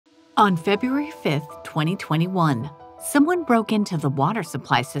On February 5th, 2021, someone broke into the water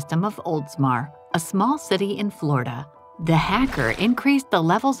supply system of Oldsmar, a small city in Florida. The hacker increased the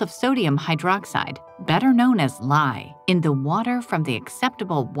levels of sodium hydroxide, better known as lye, in the water from the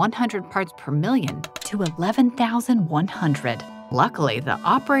acceptable 100 parts per million to 11,100. Luckily, the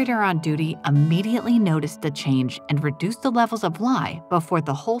operator on duty immediately noticed the change and reduced the levels of lye before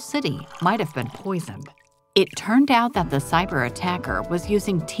the whole city might have been poisoned. It turned out that the cyber attacker was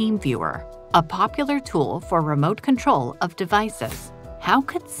using TeamViewer, a popular tool for remote control of devices. How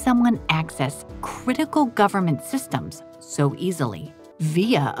could someone access critical government systems so easily?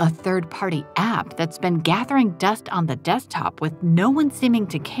 Via a third-party app that's been gathering dust on the desktop with no one seeming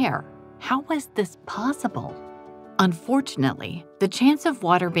to care. How was this possible? Unfortunately, the chance of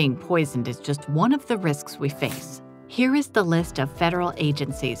water being poisoned is just one of the risks we face. Here is the list of federal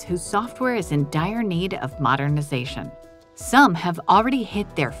agencies whose software is in dire need of modernization. Some have already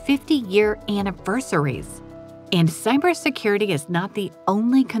hit their 50-year anniversaries. And cybersecurity is not the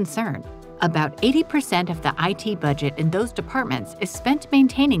only concern. About 80% of the IT budget in those departments is spent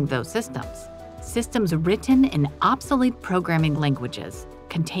maintaining those systems. Systems written in obsolete programming languages,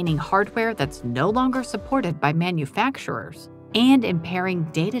 containing hardware that's no longer supported by manufacturers, and impairing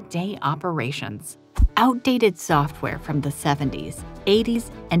day-to-day operations. Outdated software from the 70s, 80s,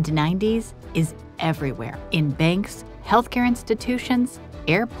 and 90s is everywhere in banks, healthcare institutions,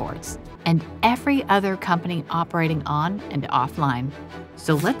 airports, and every other company operating on and offline.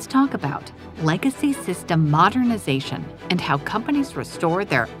 So let's talk about legacy system modernization and how companies restore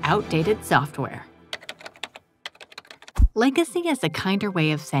their outdated software. Legacy is a kinder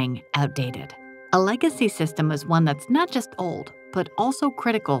way of saying outdated. A legacy system is one that's not just old, but also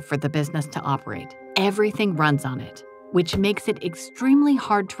critical for the business to operate. Everything runs on it, which makes it extremely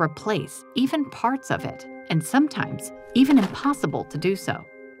hard to replace even parts of it, and sometimes even impossible to do so.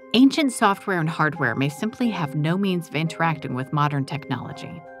 Ancient software and hardware may simply have no means of interacting with modern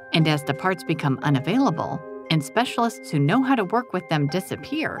technology, and as the parts become unavailable and specialists who know how to work with them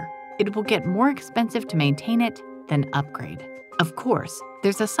disappear, it will get more expensive to maintain it than upgrade. Of course,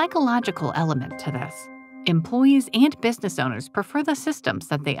 there's a psychological element to this. Employees and business owners prefer the systems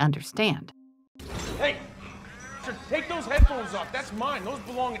that they understand. Hey, take those headphones off. That's mine. Those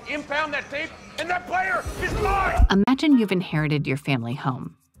belong. Impound that tape, and that player is mine! Imagine you've inherited your family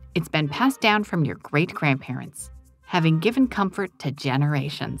home. It's been passed down from your great-grandparents, having given comfort to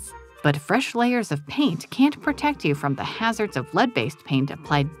generations. But fresh layers of paint can't protect you from the hazards of lead-based paint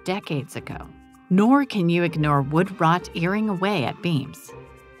applied decades ago. Nor can you ignore wood rot earing away at beams,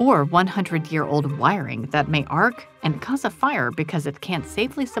 or 100-year-old wiring that may arc and cause a fire because it can't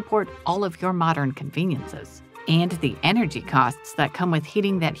safely support all of your modern conveniences, and the energy costs that come with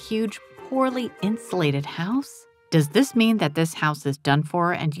heating that huge, poorly insulated house. Does this mean that this house is done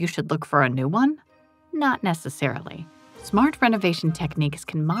for and you should look for a new one? Not necessarily. Smart renovation techniques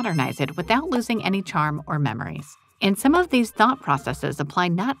can modernize it without losing any charm or memories. And some of these thought processes apply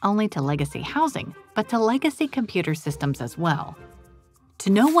not only to legacy housing, but to legacy computer systems as well. To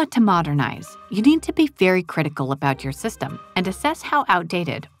know what to modernize, you need to be very critical about your system and assess how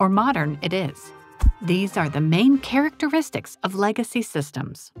outdated or modern it is. These are the main characteristics of legacy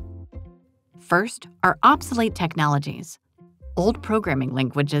systems. First are obsolete technologies, old programming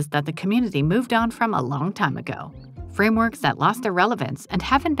languages that the community moved on from a long time ago, frameworks that lost their relevance and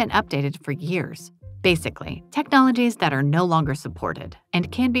haven't been updated for years. Basically, technologies that are no longer supported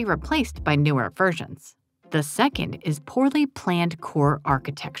and can be replaced by newer versions. The second is poorly planned core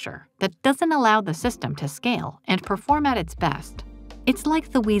architecture that doesn't allow the system to scale and perform at its best. It's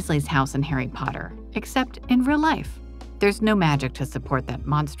like the Weasley's house in Harry Potter, except in real life. There's no magic to support that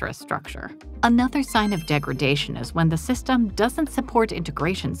monstrous structure. Another sign of degradation is when the system doesn't support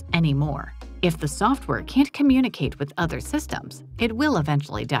integrations anymore. If the software can't communicate with other systems, it will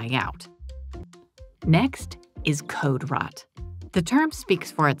eventually die out. Next is code rot. The term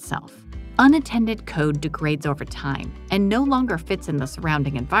speaks for itself. Unattended code degrades over time and no longer fits in the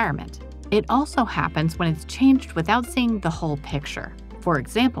surrounding environment. It also happens when it's changed without seeing the whole picture. For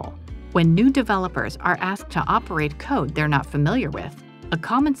example, when new developers are asked to operate code they're not familiar with, a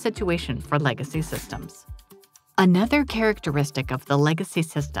common situation for legacy systems. Another characteristic of the legacy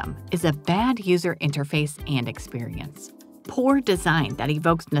system is a bad user interface and experience. Poor design that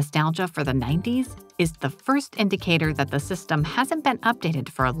evokes nostalgia for the 90s is the first indicator that the system hasn't been updated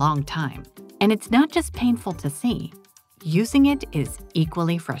for a long time. And it's not just painful to see. Using it is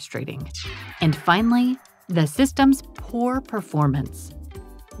equally frustrating. And finally, the system's poor performance.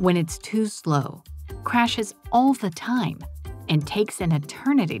 When it's too slow, crashes all the time, and takes an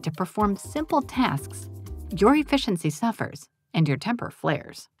eternity to perform simple tasks, your efficiency suffers and your temper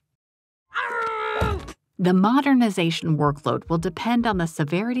flares. The modernization workload will depend on the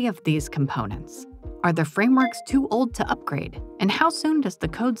severity of these components. Are the frameworks too old to upgrade? And how soon does the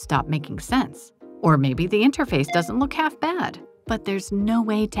code stop making sense? Or maybe the interface doesn't look half bad, but there's no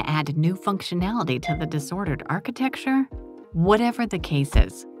way to add new functionality to the disordered architecture? Whatever the case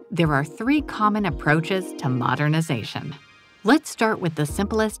is, there are 3 common approaches to modernization. Let's start with the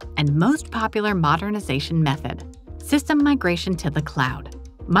simplest and most popular modernization method: system migration to the cloud.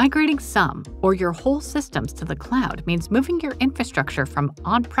 Migrating some or your whole systems to the cloud means moving your infrastructure from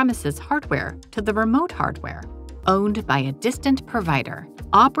on-premises hardware to the remote hardware, owned by a distant provider.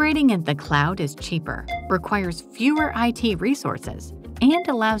 Operating in the cloud is cheaper, requires fewer IT resources, and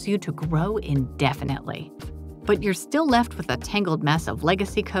allows you to grow indefinitely. But you're still left with a tangled mess of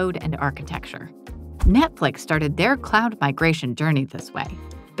legacy code and architecture. Netflix started their cloud migration journey this way.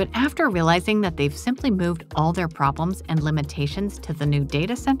 But after realizing that they've simply moved all their problems and limitations to the new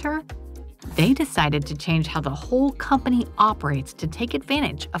data center, they decided to change how the whole company operates to take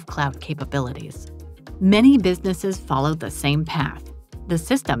advantage of cloud capabilities. Many businesses follow the same path. The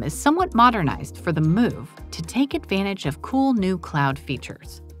system is somewhat modernized for the move to take advantage of cool new cloud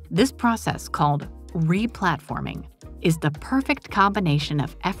features. This process, called replatforming, is the perfect combination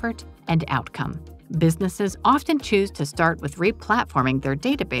of effort and outcome. Businesses often choose to start with replatforming their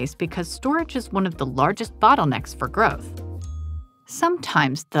database because storage is one of the largest bottlenecks for growth.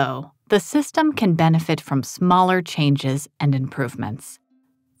 Sometimes, though, the system can benefit from smaller changes and improvements.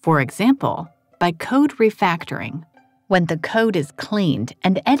 For example, by code refactoring, when the code is cleaned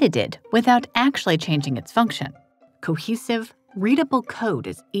and edited without actually changing its function. Cohesive, readable code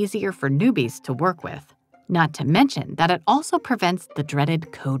is easier for newbies to work with, not to mention that it also prevents the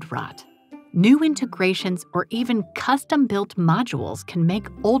dreaded code rot. New integrations or even custom-built modules can make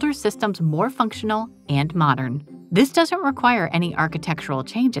older systems more functional and modern. This doesn't require any architectural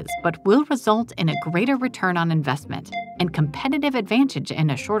changes, but will result in a greater return on investment and competitive advantage in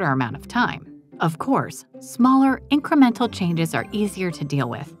a shorter amount of time. Of course, smaller, incremental changes are easier to deal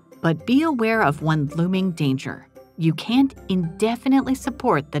with, but be aware of one looming danger. You can't indefinitely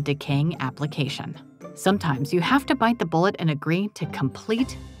support the decaying application. Sometimes you have to bite the bullet and agree to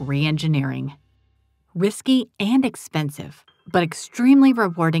complete reengineering. Risky and expensive, but extremely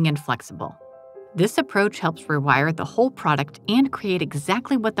rewarding and flexible. This approach helps rewire the whole product and create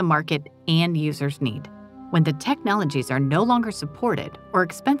exactly what the market and users need. When the technologies are no longer supported or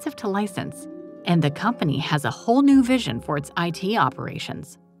expensive to license, and the company has a whole new vision for its IT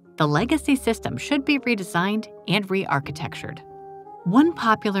operations, the legacy system should be redesigned and re-architectured. One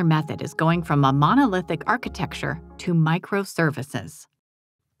popular method is going from a monolithic architecture to microservices.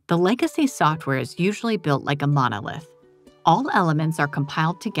 The legacy software is usually built like a monolith. All elements are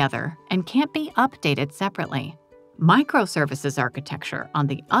compiled together and can't be updated separately. Microservices architecture, on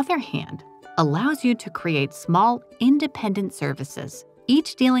the other hand, allows you to create small, independent services,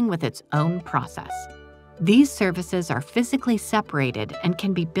 each dealing with its own process. These services are physically separated and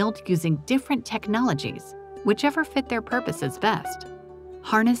can be built using different technologies, whichever fit their purposes best.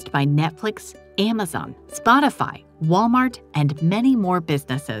 Harnessed by Netflix, Amazon, Spotify, Walmart, and many more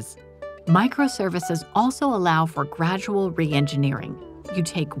businesses, microservices also allow for gradual re-engineering. You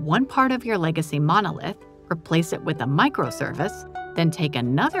take one part of your legacy monolith, replace it with a microservice, then take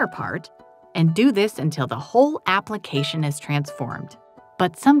another part, and do this until the whole application is transformed.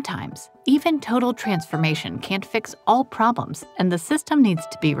 But sometimes, even total transformation can't fix all problems, and the system needs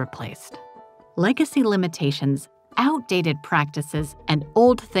to be replaced. Legacy limitations, outdated practices, and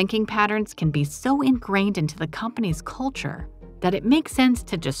old thinking patterns can be so ingrained into the company's culture that it makes sense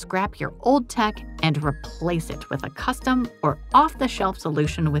to just scrap your old tech and replace it with a custom or off-the-shelf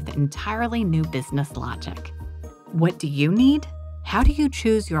solution with entirely new business logic. What do you need? How do you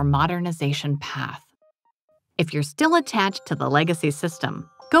choose your modernization path? If you're still attached to the legacy system,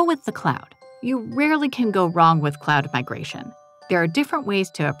 go with the cloud. You rarely can go wrong with cloud migration. There are different ways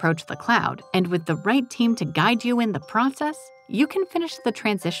to approach the cloud, and with the right team to guide you in the process, you can finish the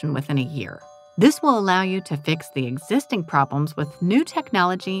transition within a year. This will allow you to fix the existing problems with new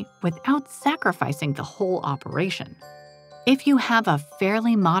technology without sacrificing the whole operation. If you have a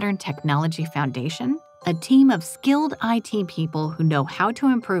fairly modern technology foundation, a team of skilled IT people who know how to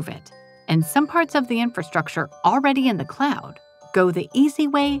improve it, and some parts of the infrastructure already in the cloud, go the easy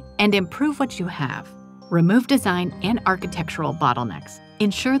way and improve what you have. Remove design and architectural bottlenecks.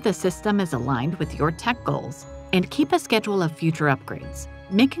 Ensure the system is aligned with your tech goals, and keep a schedule of future upgrades,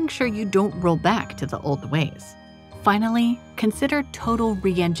 making sure you don't roll back to the old ways. Finally, consider total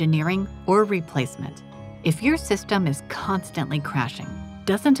re-engineering or replacement. If your system is constantly crashing,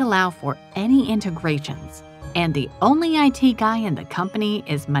 doesn't allow for any integrations, and the only IT guy in the company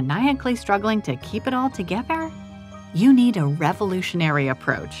is maniacally struggling to keep it all together? You need a revolutionary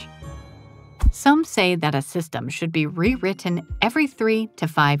approach. Some say that a system should be rewritten every 3 to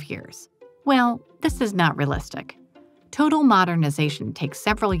 5 years. Well, this is not realistic. Total modernization takes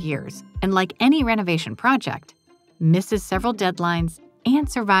several years, and like any renovation project, misses several deadlines and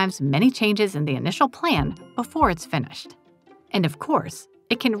survives many changes in the initial plan before it's finished. And of course,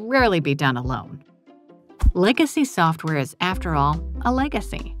 it can rarely be done alone. Legacy software is, after all, a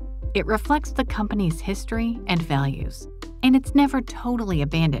legacy. It reflects the company's history and values, and it's never totally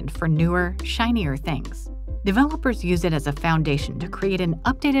abandoned for newer, shinier things. Developers use it as a foundation to create an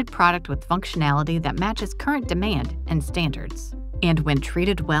updated product with functionality that matches current demand and standards. And when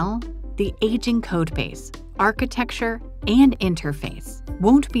treated well, the aging codebase, architecture, and interface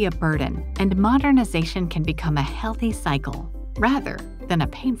won't be a burden, and modernization can become a healthy cycle rather than a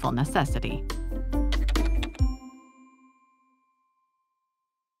painful necessity.